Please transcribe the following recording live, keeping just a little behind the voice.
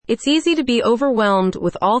It's easy to be overwhelmed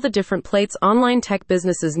with all the different plates online tech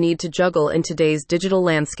businesses need to juggle in today's digital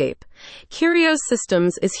landscape. Curios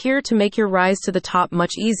Systems is here to make your rise to the top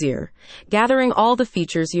much easier, gathering all the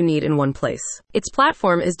features you need in one place. Its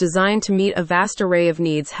platform is designed to meet a vast array of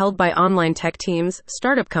needs held by online tech teams,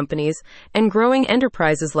 startup companies, and growing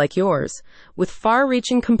enterprises like yours. With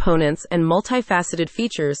far-reaching components and multifaceted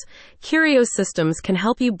features, Curios Systems can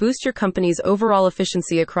help you boost your company's overall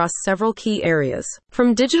efficiency across several key areas.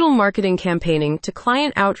 From digital marketing campaigning to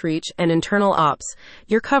client outreach and internal ops,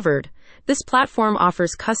 you're covered. This platform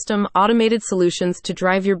offers custom, automated solutions to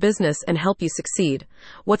drive your business and help you succeed.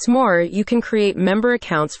 What's more, you can create member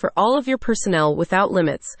accounts for all of your personnel without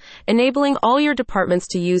limits, enabling all your departments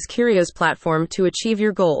to use Curios platform to achieve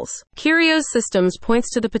your goals. Curios Systems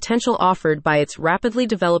points to the potential offered by its rapidly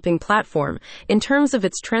developing platform in terms of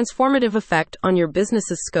its transformative effect on your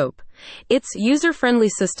business's scope. Its user-friendly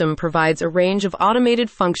system provides a range of automated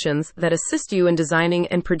functions that assist you in designing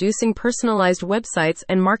and producing personalized websites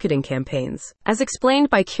and marketing campaigns. As explained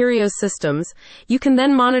by Curios Systems, you can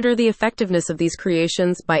then monitor the effectiveness of these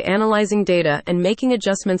creations by analyzing data and making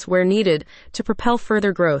adjustments where needed to propel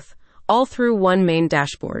further growth, all through one main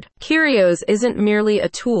dashboard. Curios isn't merely a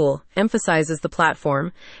tool, emphasizes the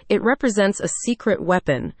platform. It represents a secret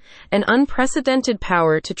weapon, an unprecedented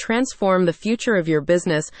power to transform the future of your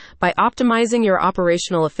business by optimizing your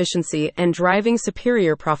operational efficiency and driving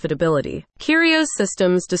superior profitability. Curios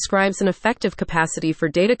Systems describes an effective capacity for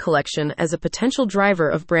data collection as a potential driver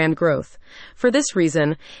of brand growth. For this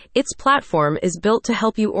reason, its platform is built to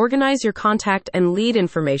help you organize your contact and lead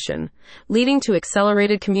information, leading to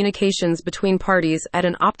accelerated communications between parties at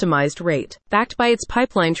an optimized rate. Backed by its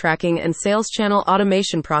pipeline tracking and sales channel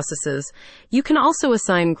automation processes, you can also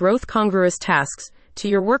assign growth-congruous tasks to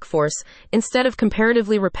your workforce instead of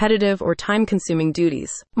comparatively repetitive or time-consuming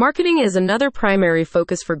duties. Marketing is another primary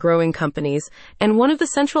focus for growing companies, and one of the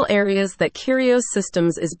central areas that Curios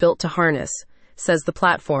Systems is built to harness, says the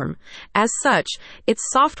platform. As such, its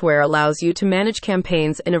software allows you to manage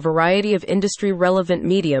campaigns in a variety of industry-relevant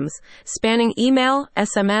mediums, spanning email,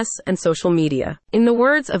 SMS, and social media. In the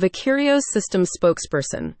words of a Curios Systems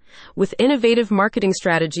spokesperson, with innovative marketing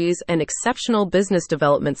strategies and exceptional business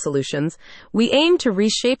development solutions, we aim to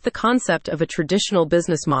reshape the concept of a traditional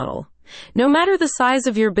business model. No matter the size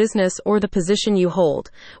of your business or the position you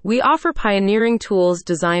hold, we offer pioneering tools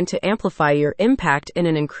designed to amplify your impact in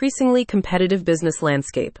an increasingly competitive business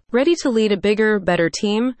landscape. Ready to lead a bigger, better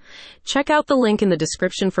team? Check out the link in the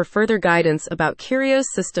description for further guidance about Curios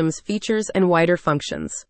Systems features and wider functions.